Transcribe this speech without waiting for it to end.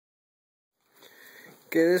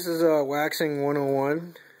Okay, this is waxing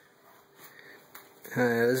 101.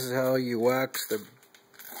 This is how you wax the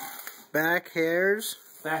back hairs.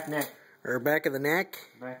 Back neck. Or back of the neck.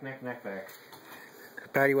 Back neck, neck back.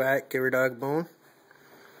 Patty whack, give her dog bone.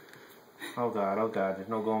 Oh God, there's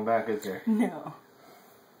no going back, is there? No.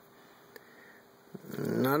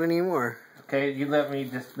 Not anymore. Okay, you let me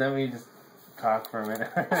just talk for a minute.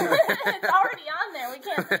 It's already on there. We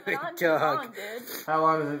can't leave it on too long, dude. How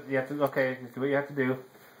long is it? You have to. Okay, just do what you have to do.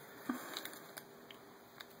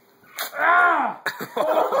 Ah!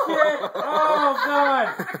 Oh shit! Oh God!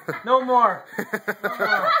 No more.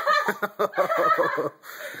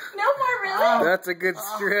 No more, really? That's a good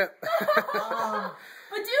strip.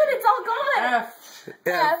 But dude, it's all gone. F.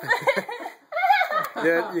 Yeah.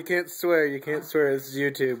 Yeah, you can't swear. You can't swear. This is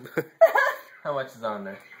YouTube. How much is on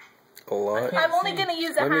there? A lot. I'm only gonna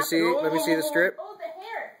use a Let me half. see. Let me see the strip. Oh, the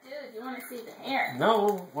hair, dude. You want to see the hair?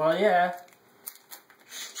 No. Well, yeah.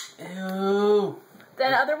 Ew. The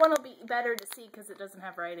other one will be better to see because it doesn't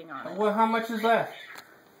have writing on it. Well, how much is left?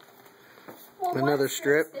 Well, Another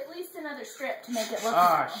strip. At least another strip to make it look.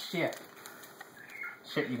 Ah, normal. shit.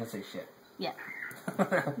 Shit, you can say shit. Yeah.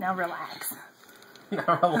 Now relax. No,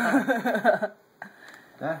 relax.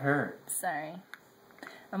 That hurt. Sorry.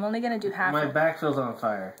 I'm only gonna do half. My of back feels on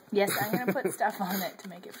fire. Yes, I'm gonna put stuff on it to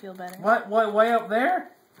make it feel better. What? Way up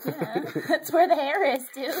there? Yeah, that's where the hair is,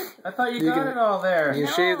 dude. I thought you got it all there. You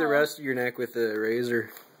No. shave the rest of your neck with a razor.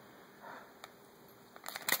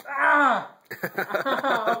 Ah!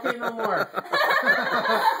 Okay, no more.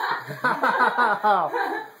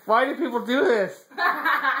 Why do people do this?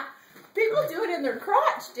 People do it in their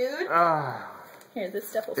crotch, dude. Ah. Here, this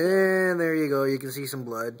stuff will. And there you go. You can see some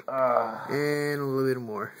blood. And a little bit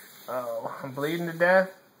more. Oh, I'm bleeding to death.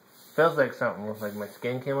 Feels like something. Looks like my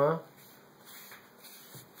skin came off.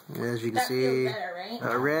 As you can That see, feels better, right?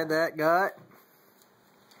 how red that got.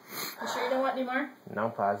 You sure you don't want any more? No,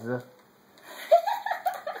 I'm positive.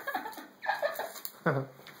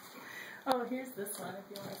 Oh, here's this one if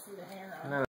you want to see the hair on it. No.